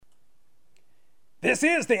This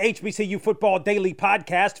is the HBCU Football Daily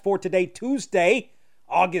Podcast for today, Tuesday,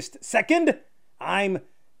 August 2nd. I'm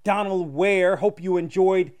Donald Ware. Hope you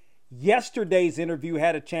enjoyed yesterday's interview,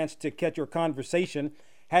 had a chance to catch your conversation,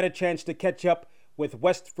 had a chance to catch up with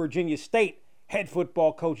West Virginia State head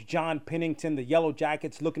football coach John Pennington. The Yellow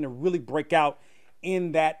Jackets looking to really break out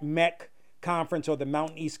in that MEC conference or the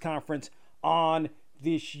Mountain East Conference on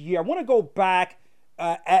this year. I want to go back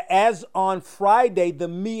as on Friday, the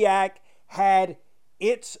MEAC had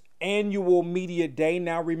its annual media day.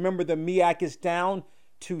 Now remember, the MEAC is down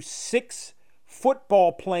to six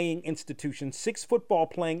football playing institutions in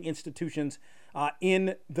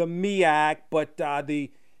the MEAC, but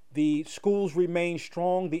the schools remain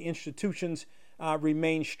strong, the institutions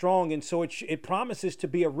remain strong, and so it promises to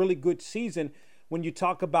be a really good season when you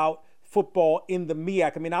talk about football in the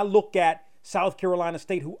MEAC. I mean, I look at South Carolina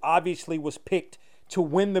State, who obviously was picked to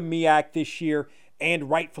win the MEAC this year, and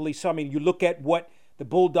rightfully so. I mean, you look at what the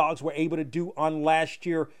Bulldogs were able to do on last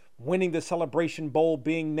year, winning the Celebration Bowl,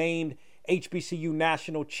 being named HBCU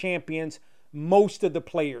national champions. Most of the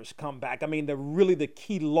players come back. I mean, the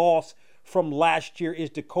key loss from last year is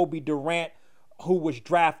Jacoby Durant, who was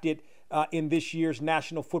drafted in this year's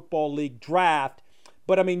National Football League draft.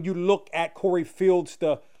 But I mean, you look at Corey Fields,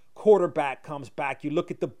 the quarterback, comes back. You look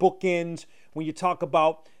at the bookends when you talk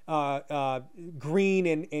about Green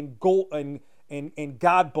and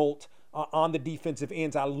Godbolt on the defensive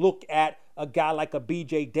ends. I look at a guy like a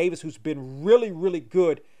BJ Davis, who's been really, really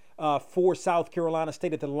good for South Carolina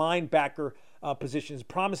State at the linebacker positions.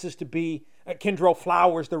 Promises to be Kendrell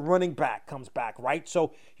Flowers, the running back, comes back, right?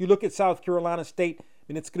 So you look at South Carolina State,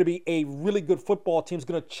 and it's going to be a really good football team. It's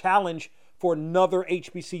going to challenge for another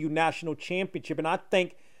HBCU national championship, and I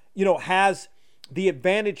think, has the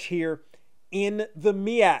advantage here in the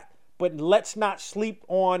MEAC. But let's not sleep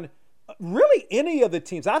on really any of the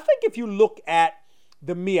teams. I think if you look at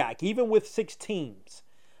the MEAC, even with 6 teams,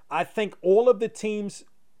 I think all of the teams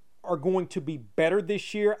are going to be better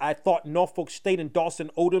this year. I thought Norfolk State and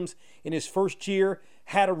Dawson Odoms in his first year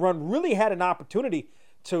had an opportunity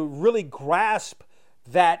to really grasp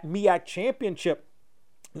that MEAC championship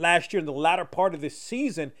last year in the latter part of this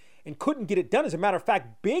season and couldn't get it done. As a matter of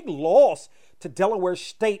fact, big loss to Delaware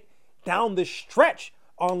State down the stretch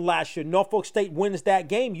on last year. Norfolk State wins that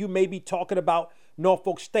game. You may be talking about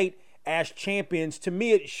Norfolk State as champions. To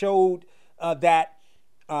me, it showed that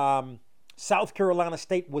South Carolina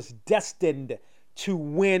State was destined to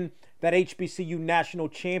win that HBCU national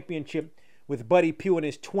championship with Buddy Pugh in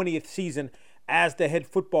his 20th season as the head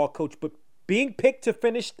football coach. But being picked to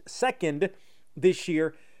finish second this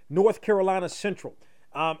year, North Carolina Central.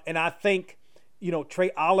 And I think,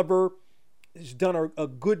 Trey Oliver has done a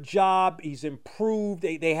good job. He's improved.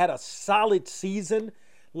 They had a solid season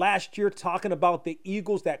last year. Talking about the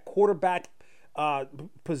Eagles, that quarterback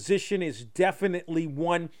position is definitely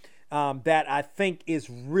one that I think is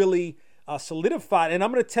really solidified. And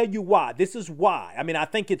I'm going to tell you why. This is why. I mean, I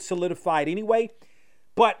think it's solidified anyway.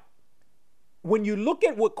 But when you look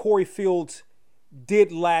at what Corey Fields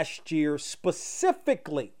did last year,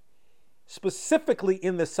 specifically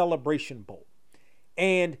in the Celebration Bowl,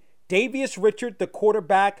 and Davius Richard, the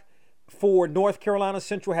quarterback for North Carolina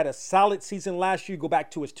Central, had a solid season last year. Go back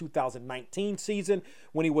to his 2019 season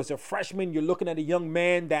when he was a freshman. You're looking at a young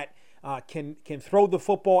man that can throw the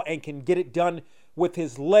football and can get it done with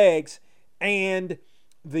his legs. And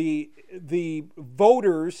the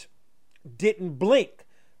voters didn't blink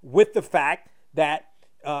with the fact that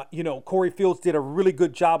Corey Fields did a really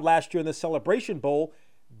good job last year in the Celebration Bowl.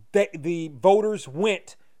 The voters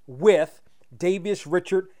went with Davius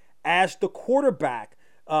Richard as the quarterback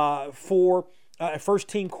for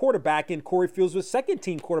first-team quarterback, and Corey Fields was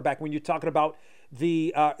second-team quarterback when you're talking about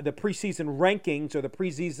the preseason rankings or the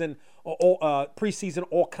preseason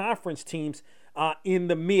all-conference teams in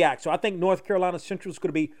the MEAC. So I think North Carolina Central is going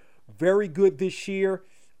to be very good this year.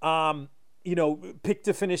 Picked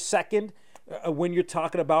to finish second when you're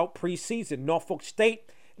talking about preseason. Norfolk State.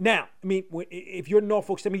 Now, I mean, if you're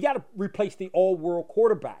Norfolk State, you got to replace the all-world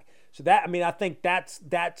quarterback. So I think that's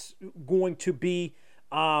going to be,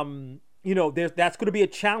 that's going to be a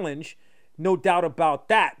challenge, no doubt about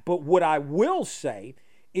that. But what I will say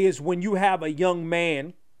is when you have a young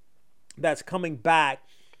man that's coming back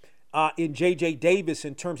in J.J. Davis,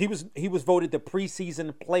 in terms, he was voted the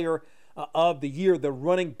preseason player of the year, the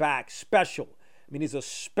running back special. I mean, he's a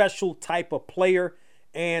special type of player,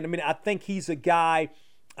 and I think he's a guy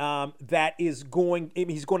that is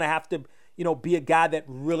he's going to have to, be a guy that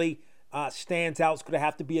really stands out. It's going to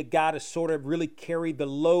have to be a guy to sort of really carry the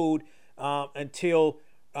load until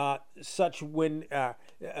when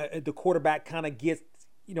the quarterback kind of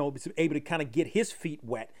was able to kind of get his feet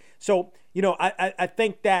wet. So, I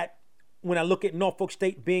think that when I look at Norfolk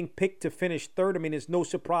State being picked to finish third, I mean, there's no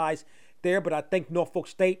surprise there, but I think Norfolk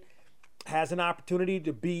State has an opportunity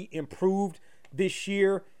to be improved this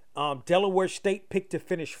year. Delaware State picked to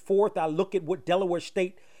finish fourth. I look at what Delaware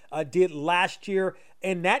State did last year,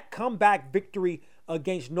 and that comeback victory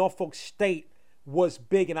against Norfolk State was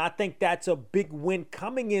big, and I think that's a big win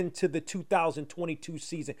coming into the 2022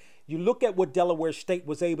 season. You look at what Delaware State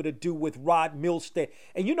was able to do with Rod Milstead,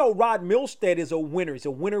 and Rod Milstead is a winner. He's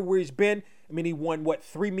a winner where he's been. I mean, he won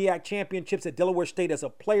 3 MEAC championships at Delaware State as a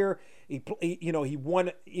player. He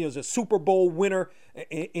won. He was a Super Bowl winner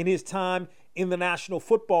in his time in the National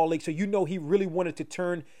Football League. So he really wanted to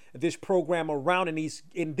turn this program around, and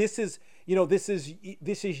this is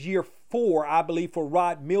year 4, I believe, for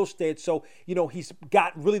Rod Milstead. So he's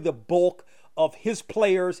got really the bulk of his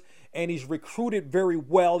players, and he's recruited very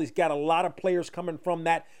well. He's got a lot of players coming from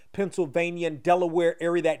that Pennsylvania and Delaware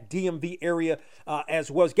area, that DMV area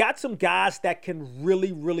as well. He's got some guys that can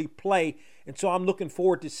really, really play, and so I'm looking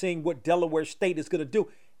forward to seeing what Delaware State is going to do.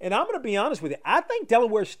 And I'm going to be honest with you, I think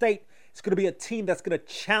Delaware State is going to be a team that's going to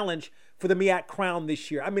challenge for the MEAC crown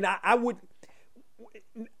this year. I mean, I would,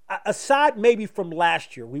 aside maybe from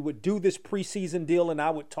last year, we would do this preseason deal and I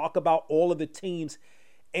would talk about all of the teams,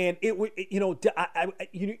 and it would,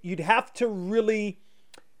 you'd have to really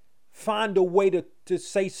find a way to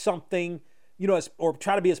say something, or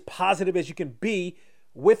try to be as positive as you can be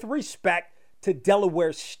with respect to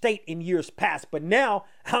Delaware State in years past. But now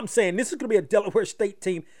I'm saying this is going to be a Delaware State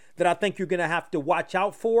team that I think you're going to have to watch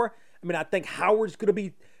out for. I mean, I think Howard's going to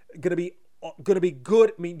be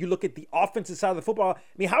good. I mean, you look at the offensive side of the football. I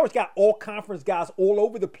mean, Howard's got all conference guys all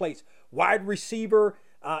over the place. Wide receiver,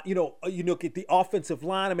 you look at the offensive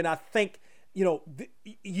line. I mean, I think,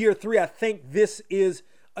 year 3, I think this is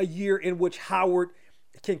a year in which Howard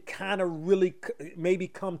can kind of really maybe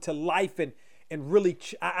come to life and really,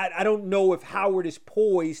 I don't know if Howard is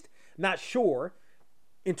poised, not sure,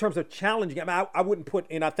 in terms of challenging. I mean, I wouldn't put,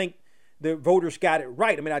 and I think the voters got it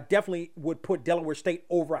right. I mean, I definitely would put Delaware State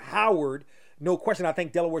over Howard. No question. I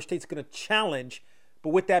think Delaware State's going to challenge. But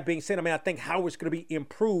with that being said, I mean, I think Howard's going to be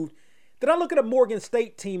improved. Then I look at a Morgan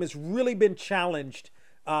State team has really been challenged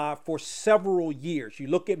for several years. You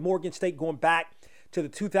look at Morgan State going back to the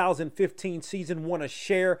 2015 season, won a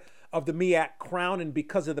share of the MEAC crown, and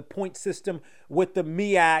because of the point system with the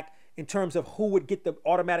MEAC in terms of who would get the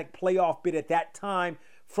automatic playoff bid at that time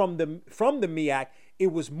from the MEAC,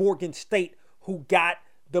 it was Morgan State who got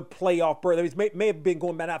the playoff berth. It may have been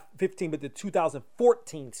going back not 15, but the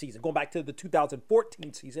 2014 season, going back to the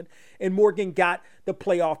 2014 season, and Morgan got the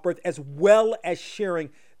playoff berth as well as sharing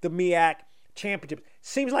the MEAC championship.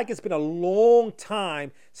 Seems like it's been a long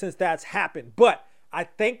time since that's happened, but I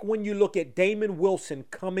think when you look at Damon Wilson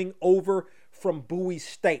coming over from Bowie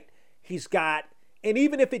State, he's got, and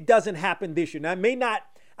even if it doesn't happen this year, now it may not,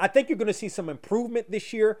 I think you're going to see some improvement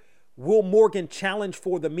this year. Will Morgan challenge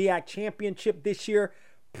for the MEAC championship this year?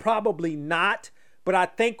 Probably not. But I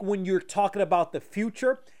think when you're talking about the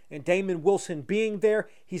future and Damon Wilson being there,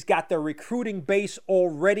 he's got the recruiting base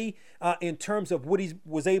already in terms of what he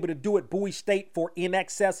was able to do at Bowie State for in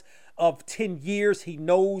excess of 10 years. He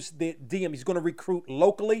knows the DM. He's going to recruit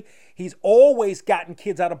locally. He's always gotten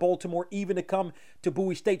kids out of Baltimore even to come to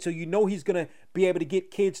Bowie State. So he's going to be able to get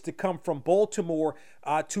kids to come from Baltimore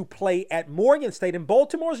to play at Morgan State. And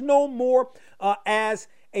Baltimore is known more as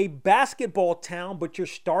a basketball town, but you're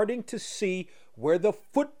starting to see where the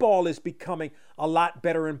football is becoming a lot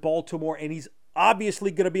better in Baltimore. And he's obviously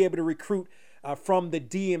going to be able to recruit from the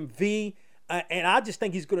DMV. And I just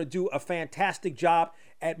think he's going to do a fantastic job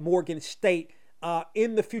at Morgan State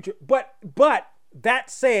in the future. But that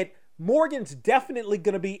said, Morgan's definitely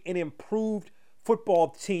going to be an improved football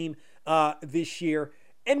team this year.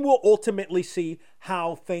 And we'll ultimately see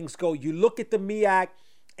how things go. You look at the MEAC,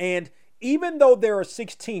 and even though there are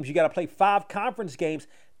 6 teams, you got to play 5 conference games.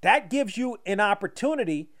 That gives you an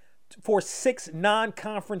opportunity for 6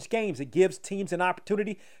 non-conference games. It gives teams an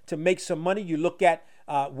opportunity to make some money. You look at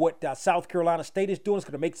what South Carolina State is doing. It's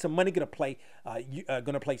going to make some money. Going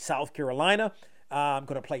to play South Carolina. Going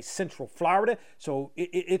to play Central Florida. So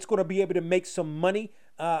it's going to be able to make some money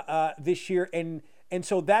this year. And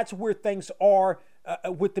so that's where things are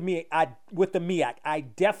with the MEAC. I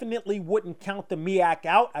definitely wouldn't count the MEAC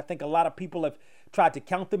out. I think a lot of people have tried to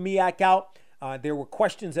count the MEAC out. There were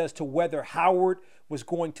questions as to whether Howard was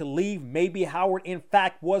going to leave. Maybe Howard, in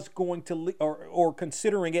fact, was going to leave or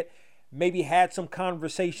considering it. Maybe had some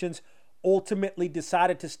conversations, ultimately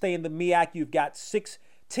decided to stay in the MEAC. You've got 6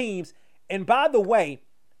 teams. And by the way,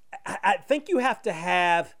 I think you have to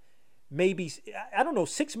have maybe, I don't know,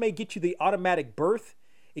 6 may get you the automatic berth.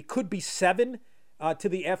 It could be 7 to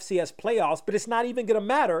the FCS playoffs, but it's not even going to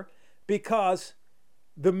matter because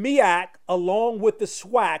the MEAC, along with the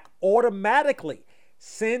SWAC, automatically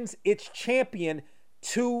sends its champion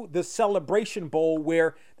to the Celebration Bowl,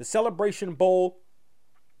 where the Celebration Bowl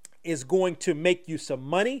is going to make you some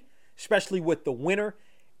money, especially with the winner,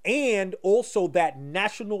 and also that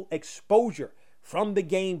national exposure from the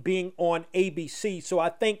game being on ABC. So I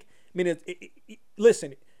think,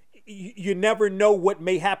 listen, you never know what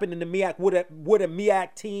may happen in the MEAC. Would a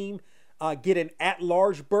MEAC team get an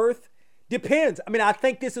at-large berth? Depends. I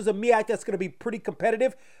think this is a MEAC that's going to be pretty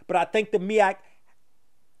competitive, but I think the MEAC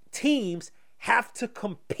teams have to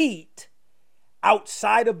compete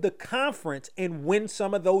outside of the conference and win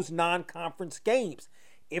some of those non-conference games.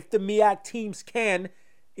 If the MEAC teams can,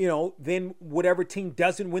 then whatever team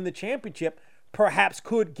doesn't win the championship perhaps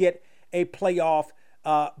could get a playoff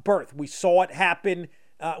berth. We saw it happen.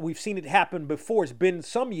 We've seen it happen before. It's been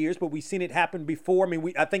some years, but we've seen it happen before.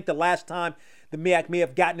 I think the last time the MEAC may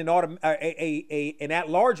have gotten an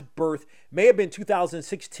at-large berth may have been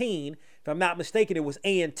 2016. If I'm not mistaken, it was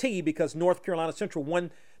A&T because North Carolina Central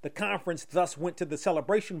won the conference, thus went to the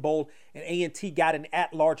Celebration Bowl, and A&T got an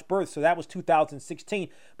at-large berth. So that was 2016.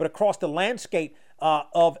 But across the landscape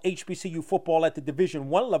of HBCU football at the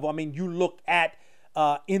Division I level, you look at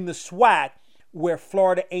in the SWAC where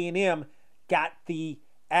Florida A&M got the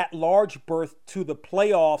at-large berth to the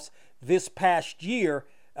playoffs this past year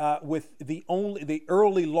with the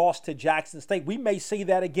early loss to Jackson State. We may see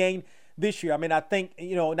that again this year. I think,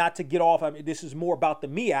 not to get off, this is more about the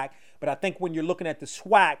MEAC, but I think when you're looking at the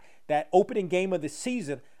SWAC, that opening game of the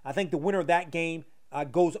season, I think the winner of that game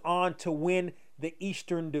goes on to win the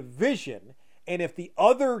Eastern Division. And if the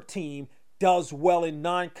other team does well in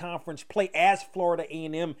non-conference play, as Florida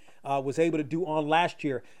A&M was able to do on last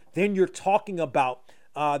year, then you're talking about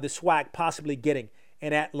the SWAC possibly getting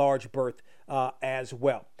an at-large berth as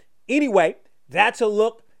well. Anyway, that's a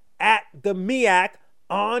look at the MEAC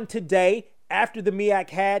on today. After the MEAC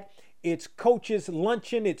had its coaches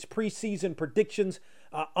luncheon, its preseason predictions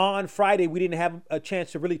on Friday. We didn't have a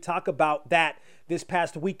chance to really talk about that this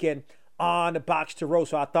past weekend on Box to Row,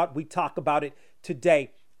 so I thought we'd talk about it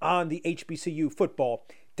today on the HBCU Football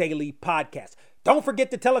Daily Podcast. Don't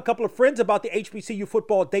forget to tell a couple of friends about the HBCU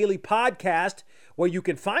Football Daily Podcast, where you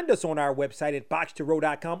can find us on our website at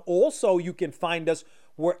boxtorow.com. Also, you can find us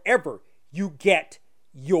wherever you get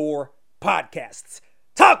your podcasts.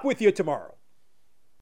 Talk with you tomorrow.